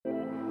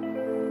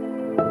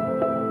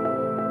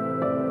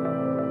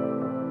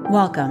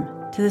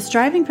Welcome to the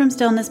Striving from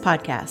Stillness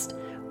podcast,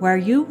 where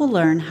you will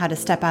learn how to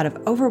step out of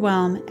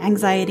overwhelm,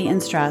 anxiety,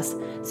 and stress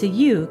so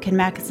you can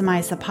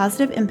maximize the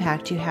positive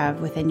impact you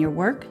have within your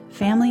work,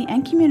 family,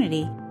 and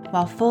community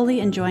while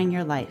fully enjoying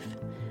your life.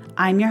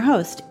 I'm your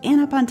host,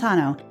 Anna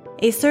Pantano,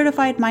 a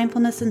certified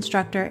mindfulness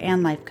instructor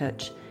and life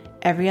coach.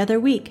 Every other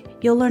week,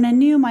 you'll learn a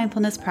new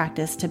mindfulness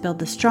practice to build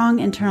the strong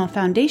internal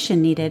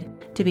foundation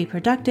needed to be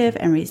productive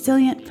and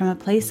resilient from a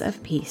place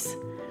of peace.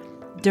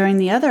 During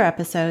the other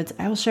episodes,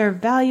 I will share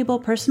valuable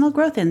personal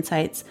growth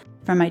insights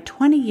from my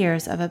 20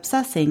 years of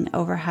obsessing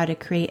over how to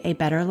create a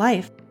better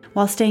life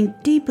while staying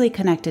deeply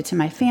connected to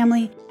my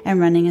family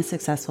and running a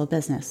successful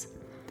business.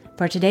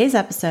 For today's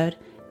episode,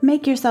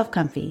 make yourself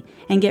comfy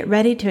and get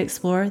ready to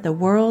explore the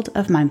world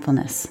of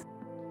mindfulness.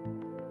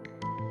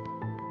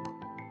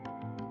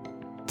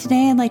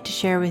 Today, I'd like to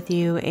share with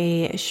you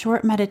a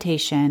short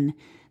meditation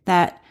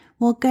that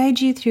will guide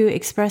you through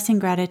expressing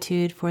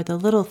gratitude for the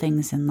little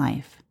things in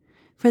life,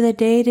 for the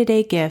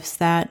day-to-day gifts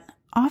that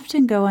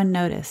often go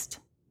unnoticed.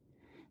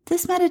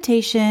 This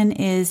meditation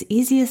is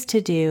easiest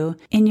to do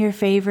in your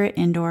favorite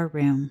indoor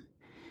room.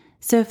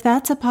 So if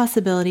that's a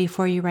possibility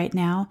for you right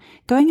now,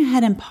 going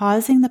ahead and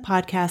pausing the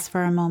podcast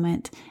for a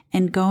moment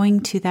and going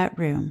to that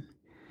room.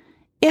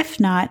 If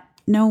not,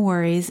 no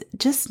worries.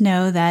 Just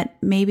know that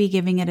maybe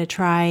giving it a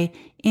try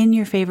in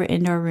your favorite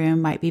indoor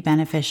room might be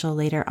beneficial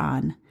later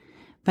on.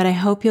 But I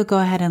hope you'll go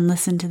ahead and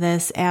listen to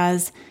this,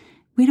 as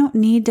we don't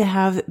need to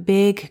have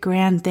big,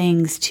 grand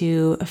things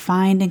to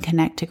find and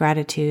connect to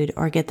gratitude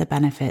or get the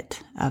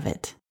benefit of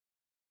it.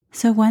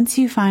 So once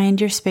you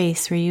find your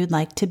space where you'd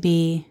like to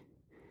be,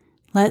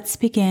 let's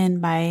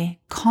begin by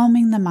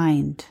calming the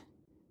mind,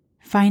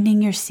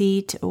 finding your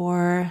seat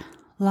or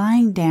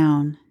lying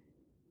down,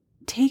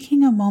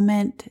 taking a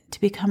moment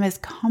to become as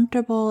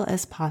comfortable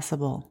as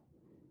possible.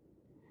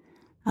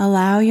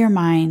 Allow your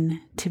mind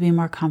to be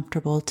more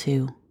comfortable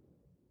too,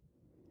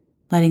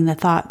 letting the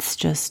thoughts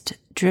just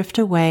drift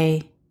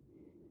away,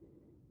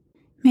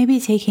 maybe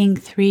taking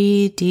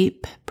 3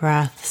 deep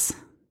breaths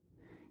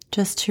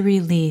just to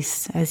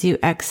release as you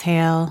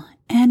exhale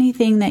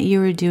anything that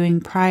you were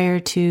doing prior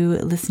to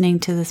listening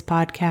to this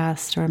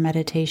podcast or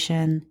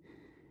meditation,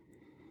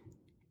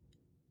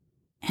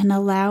 and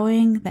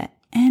allowing that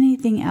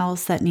anything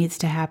else that needs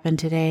to happen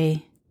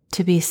today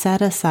to be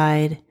set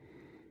aside,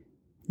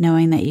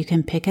 knowing that you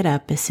can pick it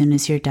up as soon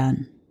as you're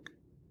done.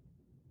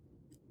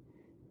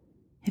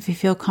 If you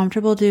feel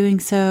comfortable doing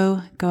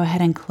so, go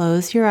ahead and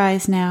close your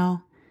eyes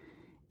now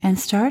and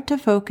start to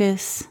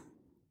focus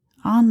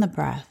on the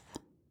breath.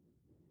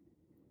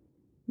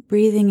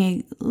 Breathing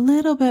a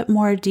little bit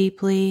more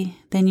deeply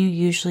than you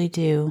usually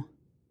do,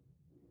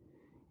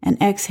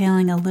 and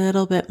exhaling a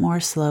little bit more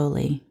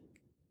slowly.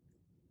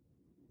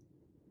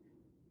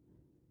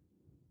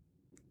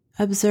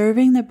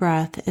 Observing the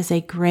breath is a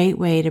great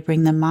way to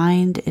bring the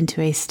mind into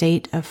a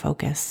state of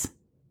focus.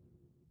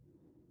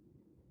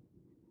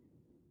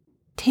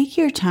 Take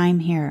your time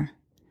here,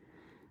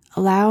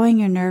 allowing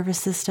your nervous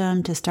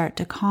system to start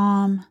to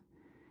calm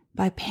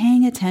by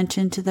paying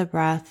attention to the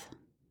breath,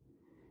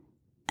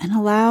 and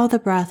allow the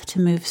breath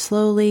to move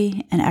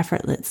slowly and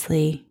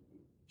effortlessly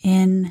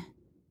in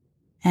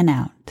and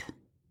out.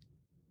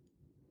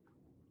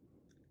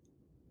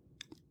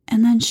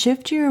 And then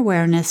shift your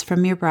awareness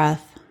from your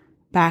breath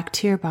back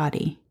to your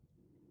body,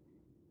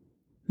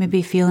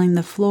 maybe feeling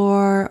the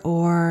floor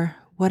or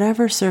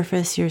whatever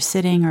surface you're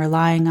sitting or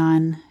lying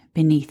on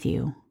beneath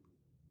you.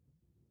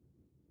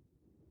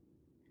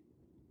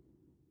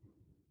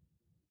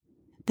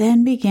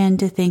 Then begin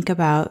to think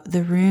about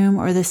the room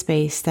or the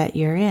space that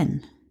you're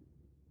in.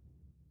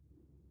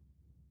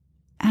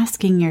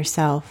 Asking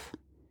yourself,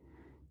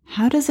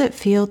 how does it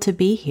feel to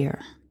be here?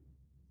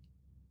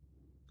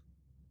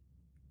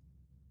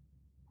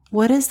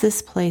 What is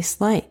this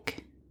place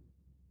like?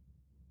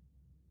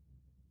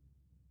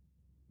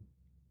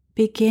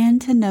 Begin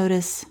to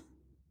notice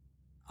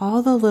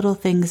all the little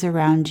things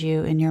around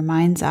you in your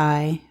mind's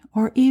eye,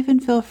 or even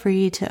feel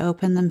free to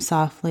open them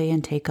softly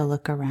and take a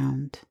look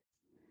around.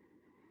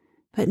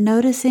 But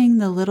noticing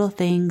the little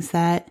things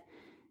that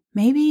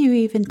maybe you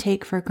even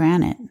take for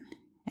granted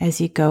as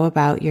you go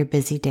about your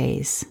busy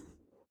days.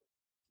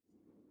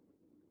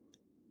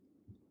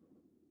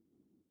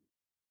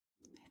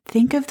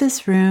 Think of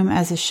this room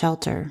as a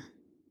shelter,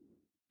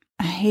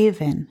 a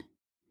haven,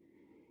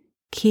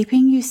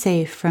 keeping you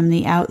safe from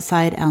the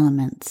outside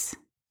elements,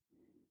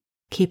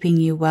 keeping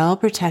you well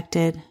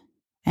protected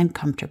and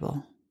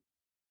comfortable.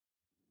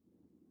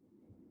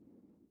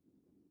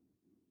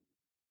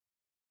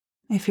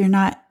 If you're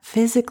not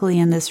physically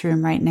in this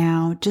room right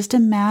now, just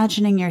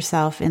imagining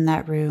yourself in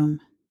that room,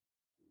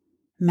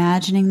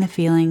 imagining the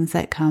feelings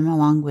that come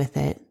along with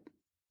it,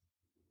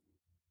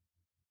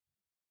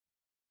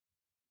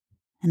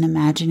 and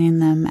imagining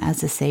them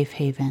as a safe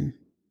haven.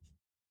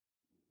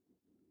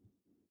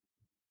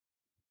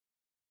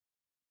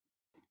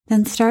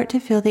 Then start to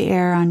feel the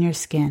air on your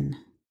skin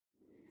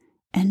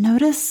and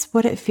notice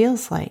what it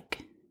feels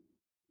like.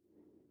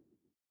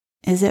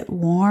 Is it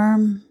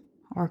warm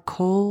or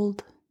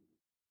cold?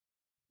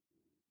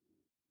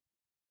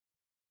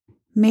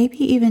 Maybe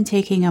even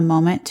taking a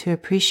moment to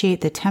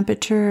appreciate the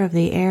temperature of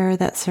the air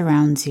that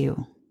surrounds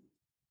you.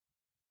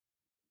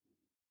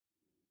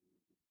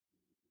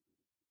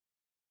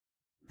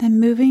 Then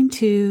moving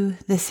to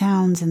the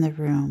sounds in the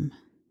room,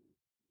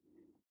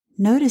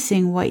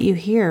 noticing what you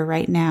hear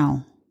right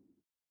now.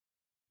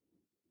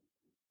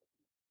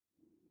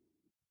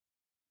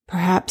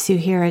 Perhaps you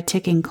hear a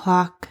ticking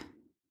clock,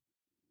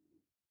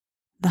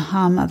 the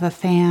hum of a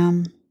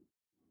fan,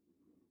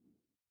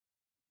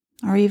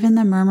 or even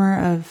the murmur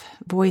of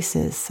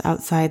voices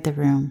outside the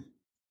room.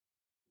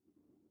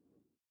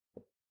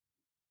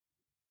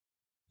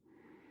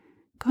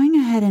 Going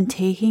ahead and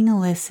taking a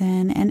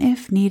listen, and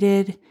if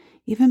needed,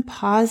 even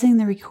pausing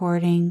the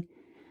recording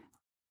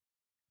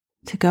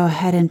to go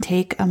ahead and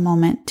take a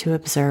moment to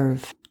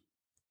observe.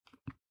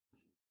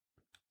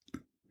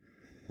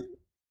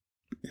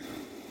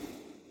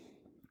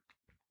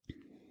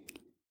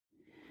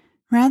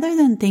 Rather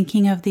than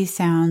thinking of these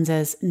sounds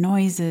as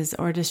noises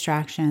or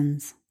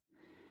distractions,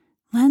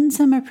 lend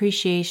some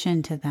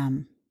appreciation to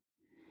them.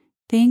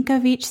 Think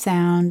of each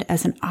sound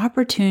as an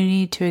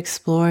opportunity to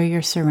explore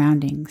your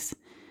surroundings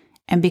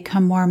and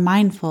become more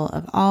mindful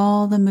of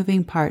all the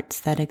moving parts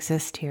that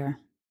exist here.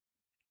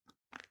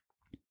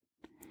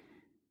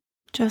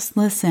 Just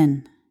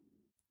listen,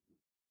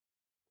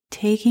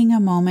 taking a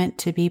moment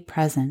to be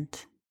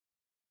present.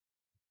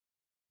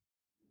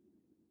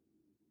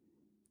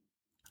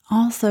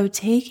 Also,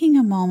 taking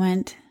a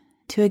moment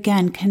to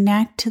again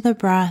connect to the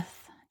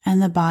breath and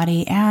the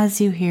body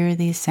as you hear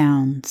these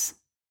sounds.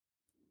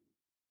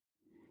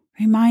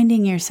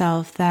 Reminding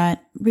yourself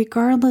that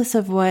regardless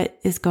of what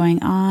is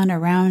going on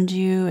around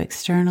you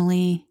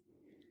externally,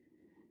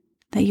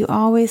 that you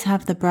always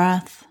have the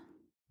breath.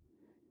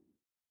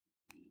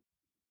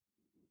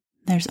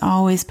 There's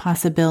always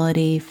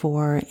possibility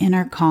for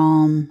inner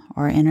calm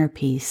or inner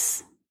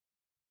peace.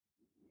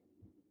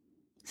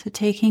 So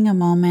taking a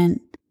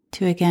moment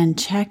to again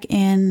check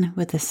in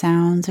with the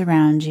sounds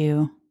around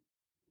you,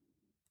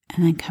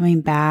 and then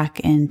coming back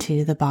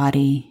into the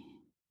body,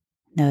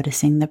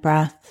 noticing the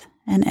breath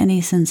and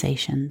any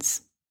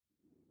sensations.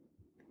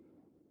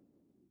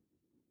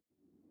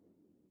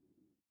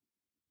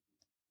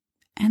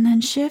 And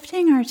then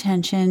shifting our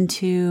attention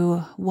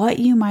to what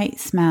you might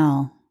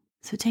smell.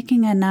 So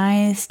taking a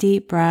nice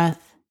deep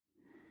breath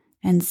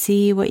and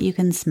see what you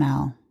can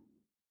smell.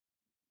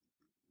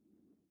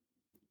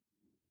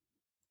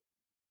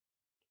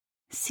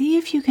 See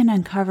if you can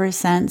uncover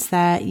scents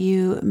that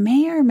you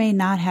may or may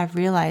not have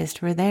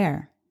realized were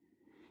there.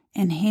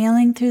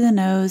 Inhaling through the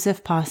nose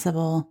if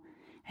possible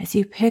as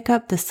you pick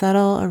up the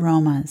subtle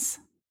aromas.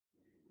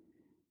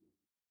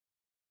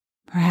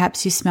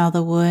 Perhaps you smell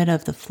the wood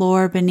of the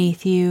floor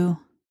beneath you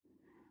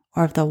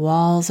or of the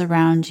walls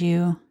around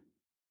you.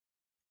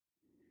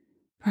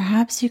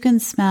 Perhaps you can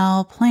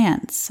smell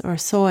plants or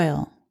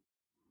soil.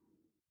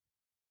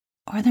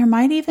 Or there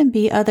might even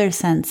be other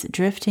scents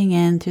drifting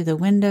in through the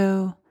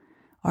window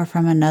or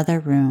from another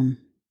room.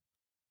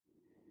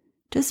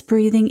 Just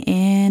breathing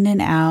in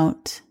and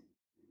out,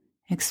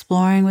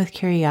 exploring with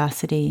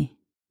curiosity,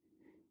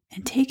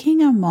 and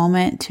taking a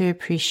moment to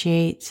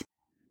appreciate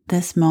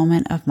this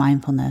moment of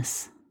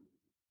mindfulness.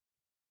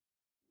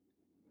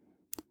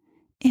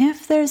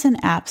 If there's an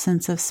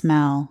absence of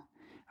smell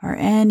or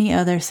any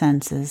other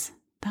senses,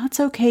 that's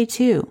okay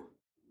too.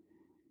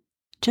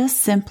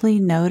 Just simply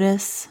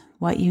notice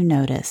what you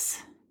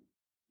notice.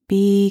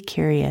 Be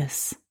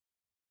curious.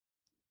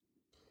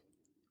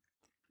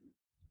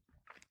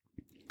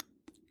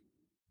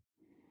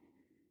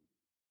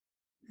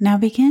 Now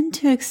begin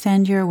to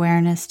extend your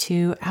awareness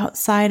to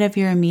outside of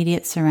your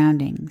immediate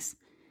surroundings.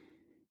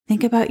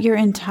 Think about your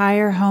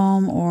entire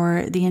home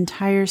or the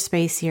entire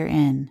space you're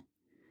in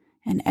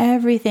and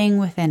everything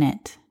within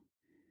it.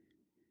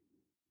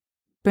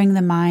 Bring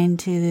the mind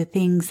to the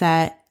things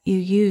that you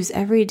use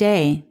every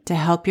day to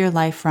help your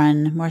life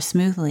run more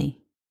smoothly.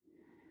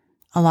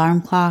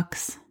 Alarm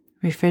clocks,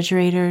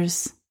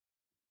 refrigerators,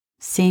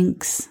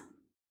 sinks,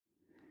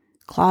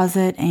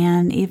 closet,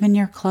 and even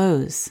your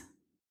clothes.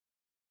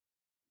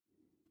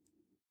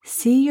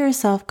 See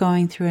yourself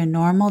going through a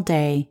normal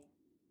day,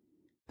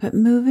 but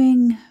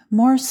moving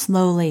more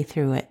slowly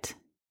through it,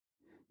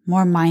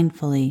 more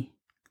mindfully.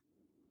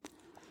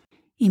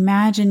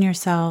 Imagine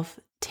yourself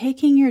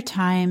taking your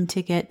time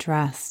to get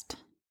dressed,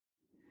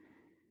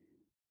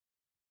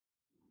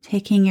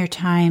 taking your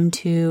time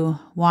to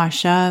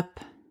wash up,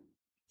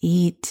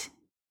 eat,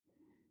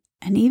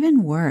 and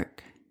even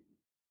work.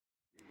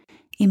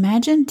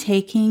 Imagine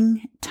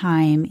taking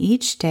time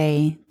each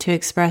day to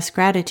express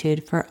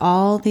gratitude for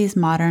all these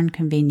modern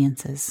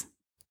conveniences.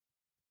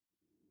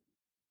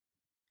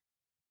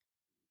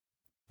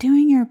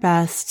 Doing your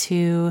best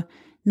to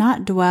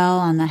not dwell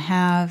on the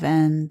have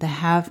and the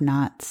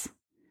have-nots.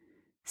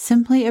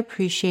 Simply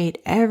appreciate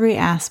every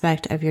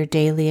aspect of your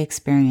daily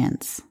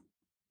experience.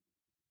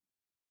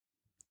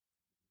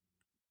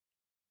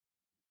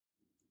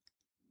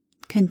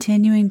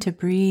 Continuing to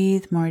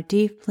breathe more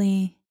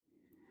deeply,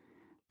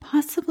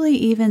 possibly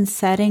even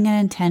setting an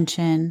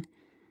intention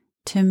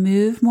to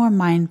move more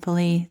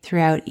mindfully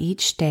throughout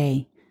each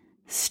day.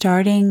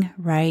 starting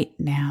right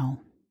now.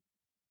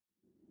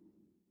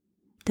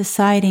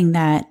 Deciding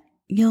that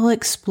you'll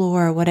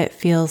explore what it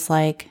feels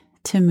like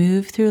to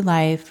move through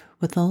life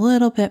with a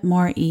little bit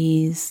more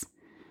ease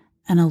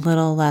and a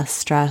little less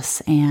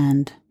stress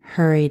and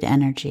hurried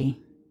energy.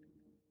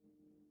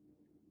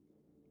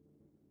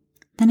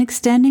 Then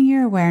extending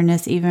your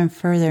awareness even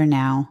further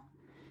now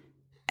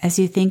as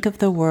you think of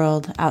the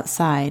world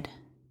outside.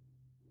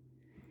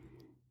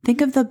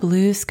 Think of the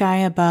blue sky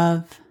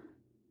above,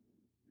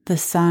 the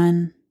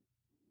sun,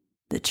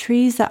 the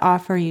trees that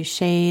offer you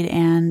shade,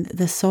 and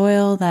the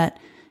soil that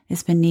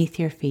is beneath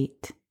your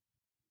feet.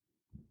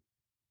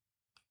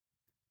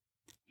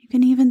 You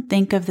can even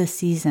think of the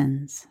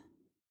seasons.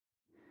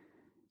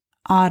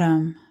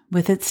 Autumn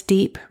with its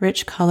deep,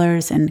 rich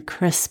colors and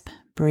crisp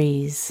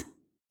breeze.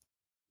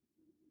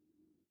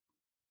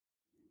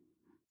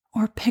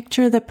 Or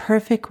picture the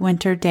perfect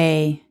winter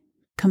day,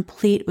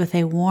 complete with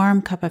a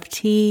warm cup of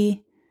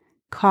tea,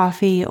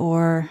 coffee,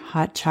 or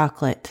hot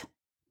chocolate.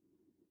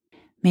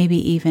 Maybe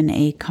even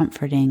a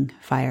comforting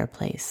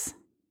fireplace.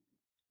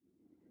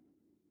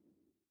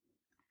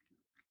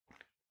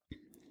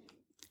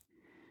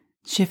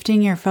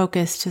 Shifting your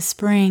focus to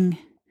spring,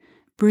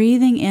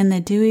 breathing in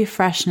the dewy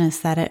freshness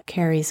that it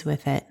carries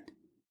with it.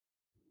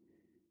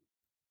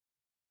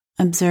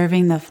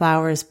 Observing the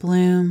flowers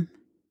bloom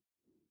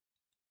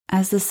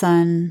as the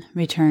sun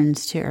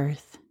returns to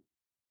earth.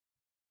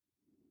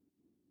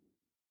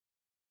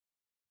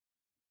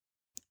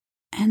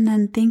 And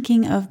then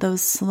thinking of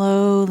those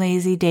slow,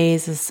 lazy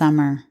days of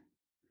summer,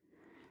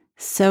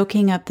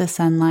 soaking up the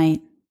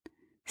sunlight,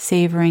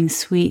 savoring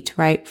sweet,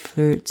 ripe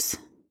fruits,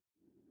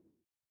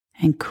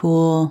 and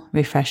cool,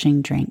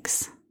 refreshing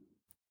drinks.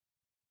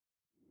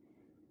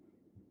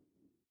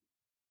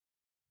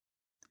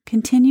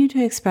 Continue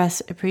to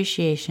express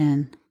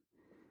appreciation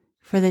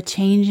for the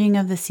changing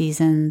of the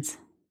seasons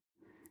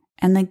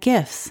and the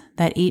gifts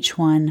that each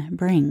one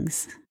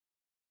brings.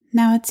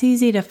 Now, it's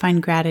easy to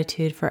find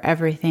gratitude for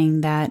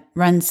everything that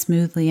runs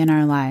smoothly in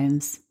our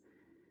lives.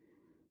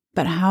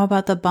 But how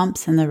about the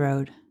bumps in the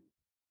road?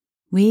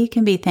 We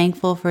can be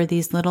thankful for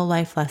these little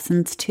life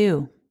lessons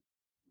too.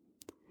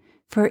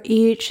 For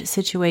each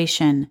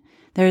situation,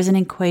 there is an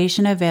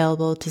equation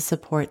available to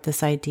support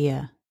this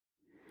idea.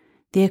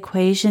 The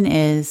equation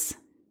is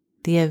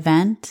the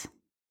event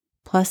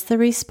plus the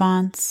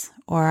response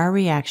or our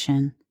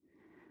reaction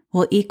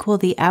will equal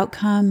the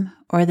outcome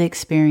or the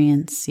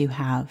experience you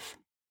have.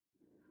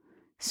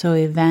 So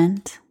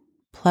event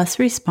plus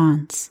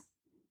response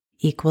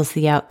equals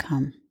the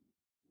outcome.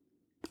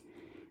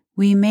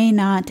 We may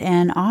not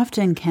and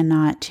often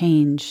cannot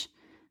change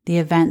the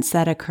events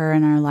that occur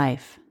in our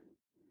life.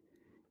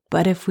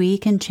 But if we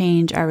can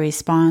change our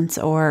response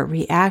or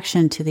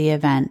reaction to the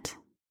event,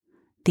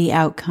 the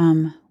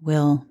outcome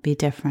will be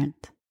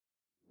different.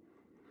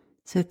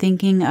 So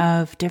thinking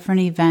of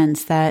different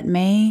events that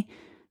may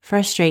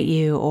frustrate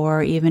you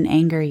or even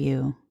anger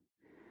you.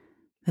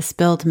 The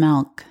spilled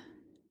milk,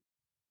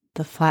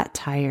 the flat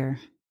tire,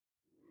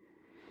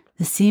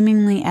 the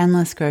seemingly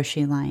endless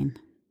grocery line,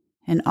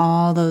 and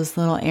all those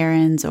little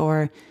errands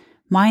or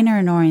minor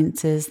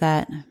annoyances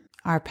that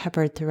are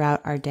peppered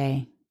throughout our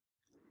day.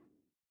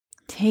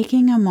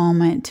 Taking a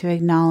moment to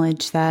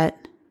acknowledge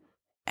that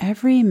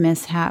every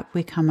mishap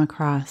we come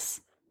across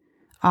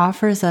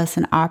offers us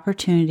an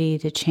opportunity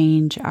to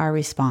change our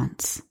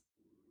response.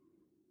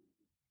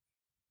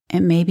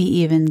 It maybe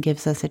even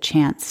gives us a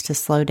chance to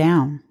slow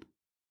down.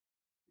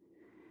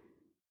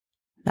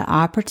 The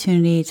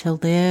opportunity to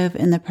live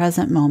in the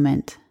present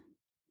moment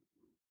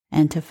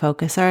and to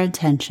focus our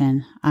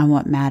attention on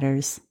what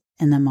matters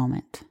in the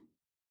moment.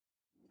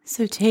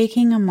 So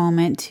taking a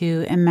moment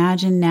to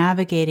imagine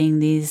navigating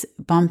these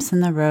bumps in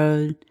the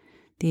road,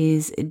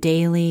 these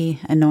daily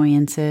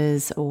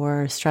annoyances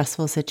or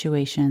stressful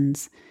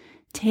situations,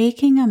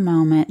 taking a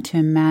moment to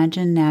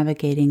imagine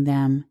navigating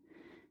them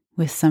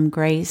with some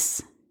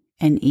grace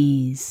and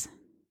ease.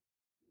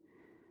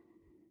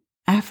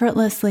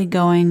 Effortlessly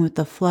going with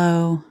the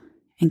flow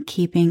and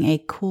keeping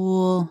a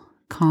cool,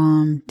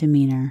 calm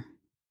demeanor.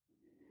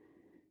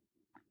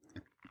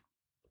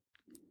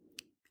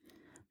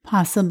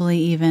 Possibly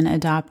even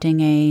adopting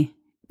a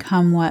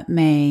come what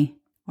may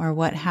or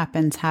what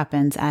happens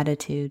happens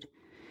attitude,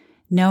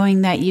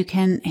 knowing that you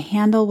can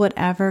handle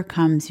whatever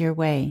comes your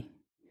way.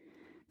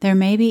 There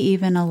may be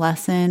even a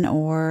lesson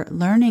or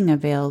learning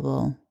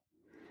available,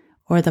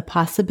 or the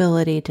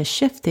possibility to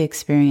shift the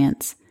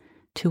experience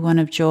to one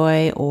of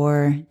joy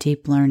or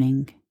deep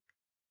learning.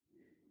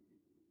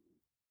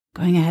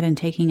 Going ahead and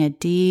taking a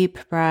deep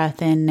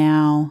breath in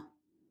now,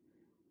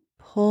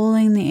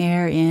 pulling the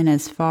air in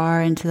as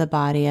far into the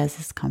body as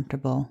is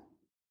comfortable.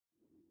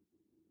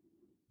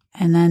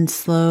 And then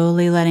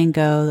slowly letting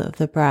go of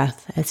the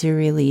breath as you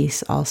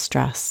release all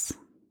stress.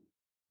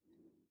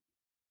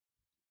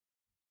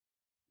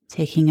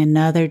 Taking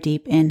another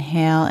deep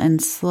inhale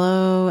and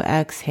slow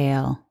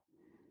exhale,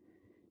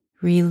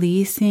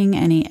 releasing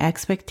any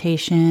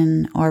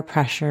expectation or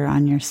pressure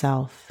on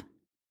yourself.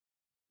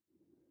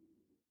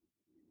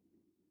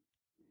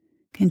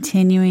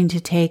 Continuing to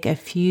take a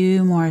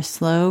few more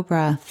slow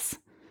breaths,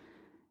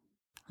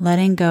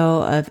 letting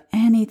go of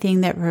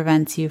anything that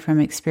prevents you from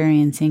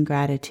experiencing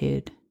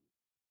gratitude.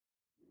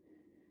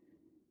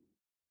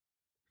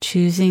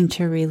 Choosing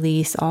to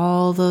release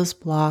all those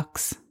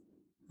blocks,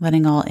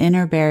 letting all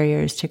inner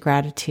barriers to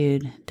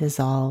gratitude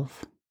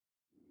dissolve.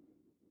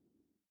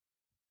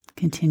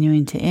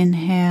 Continuing to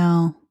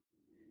inhale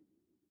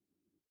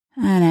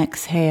and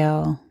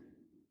exhale.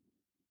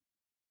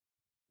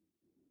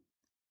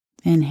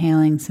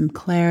 Inhaling some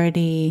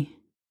clarity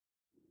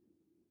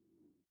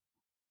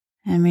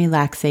and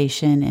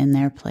relaxation in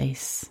their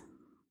place.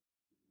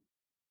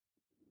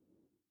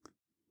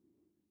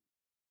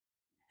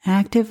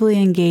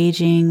 Actively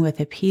engaging with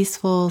a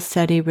peaceful,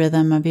 steady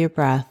rhythm of your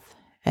breath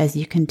as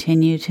you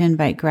continue to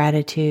invite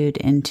gratitude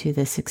into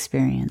this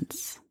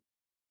experience.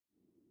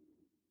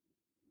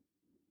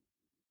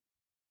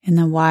 In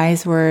the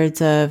wise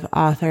words of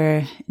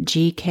author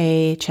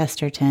G.K.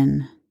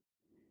 Chesterton,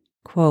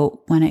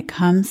 quote, "When it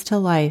comes to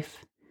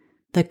life,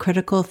 the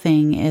critical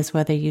thing is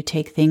whether you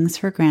take things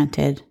for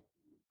granted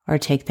or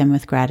take them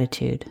with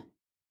gratitude,"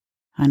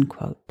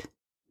 unquote.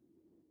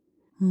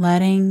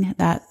 Letting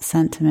that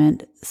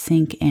sentiment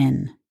sink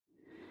in.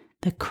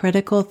 The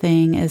critical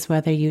thing is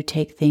whether you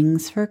take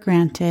things for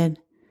granted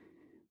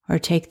or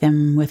take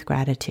them with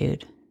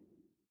gratitude.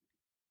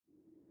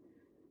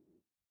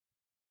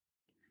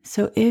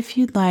 So if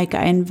you'd like,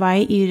 I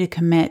invite you to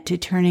commit to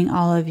turning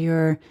all of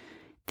your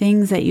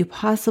things that you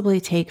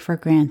possibly take for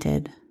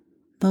granted,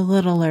 the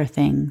littler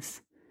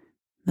things,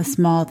 the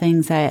small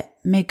things that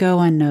may go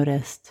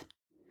unnoticed,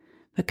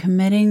 but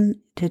committing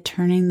to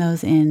turning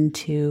those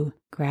into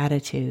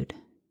gratitude.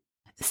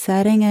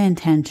 Setting an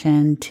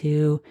intention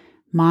to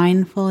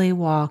mindfully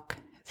walk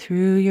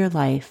through your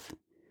life,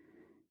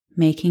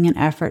 making an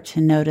effort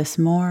to notice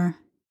more,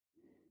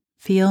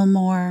 feel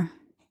more,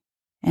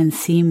 and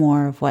see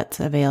more of what's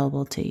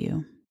available to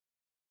you.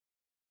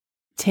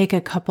 Take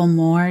a couple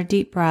more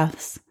deep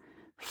breaths,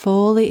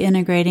 fully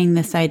integrating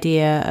this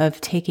idea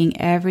of taking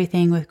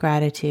everything with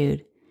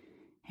gratitude.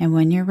 And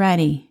when you're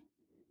ready,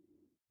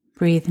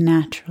 breathe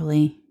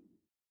naturally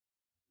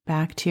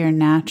back to your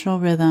natural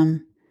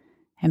rhythm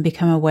and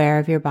become aware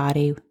of your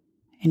body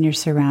and your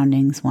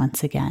surroundings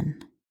once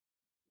again.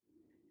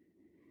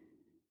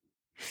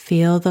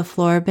 Feel the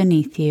floor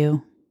beneath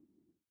you,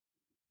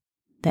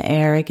 the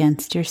air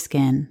against your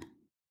skin.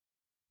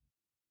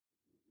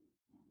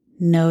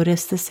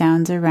 Notice the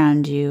sounds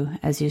around you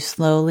as you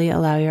slowly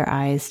allow your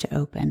eyes to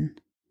open.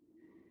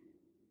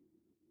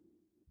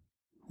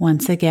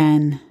 Once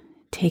again,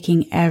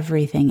 taking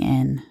everything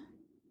in.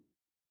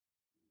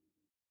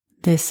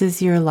 This is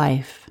your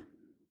life.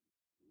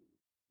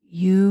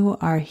 You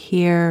are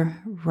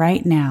here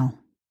right now.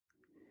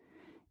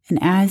 And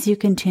as you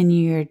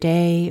continue your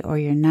day or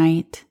your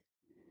night,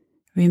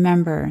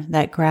 remember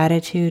that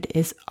gratitude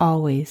is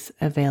always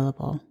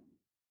available.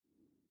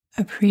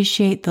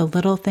 Appreciate the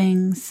little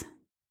things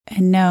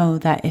and know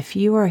that if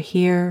you are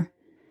here,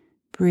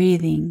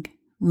 breathing,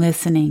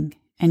 listening,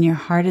 and your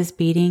heart is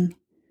beating,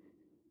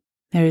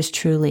 there is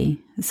truly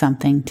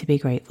something to be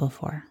grateful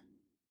for.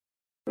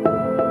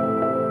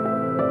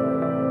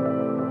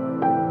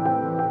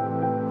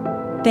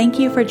 Thank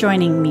you for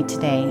joining me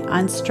today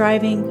on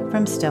Striving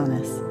from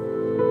Stillness.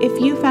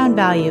 If you found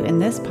value in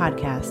this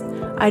podcast,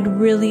 I'd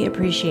really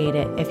appreciate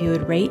it if you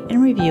would rate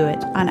and review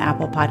it on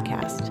Apple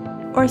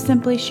Podcast, or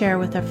simply share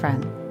with a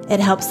friend. It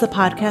helps the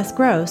podcast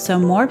grow so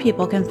more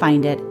people can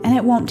find it, and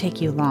it won't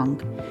take you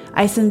long.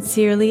 I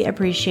sincerely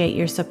appreciate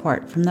your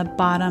support from the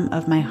bottom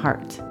of my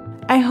heart.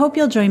 I hope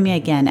you'll join me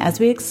again as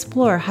we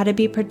explore how to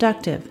be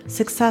productive,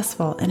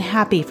 successful, and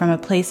happy from a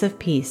place of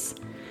peace.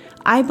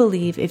 I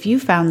believe if you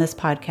found this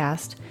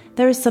podcast,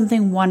 there is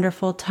something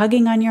wonderful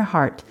tugging on your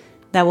heart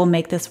that will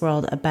make this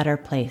world a better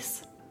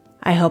place.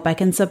 I hope I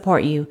can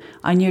support you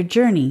on your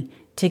journey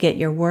to get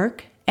your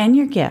work and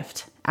your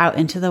gift out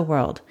into the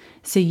world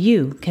so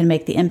you can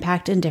make the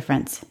impact and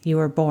difference you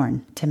were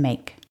born to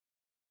make.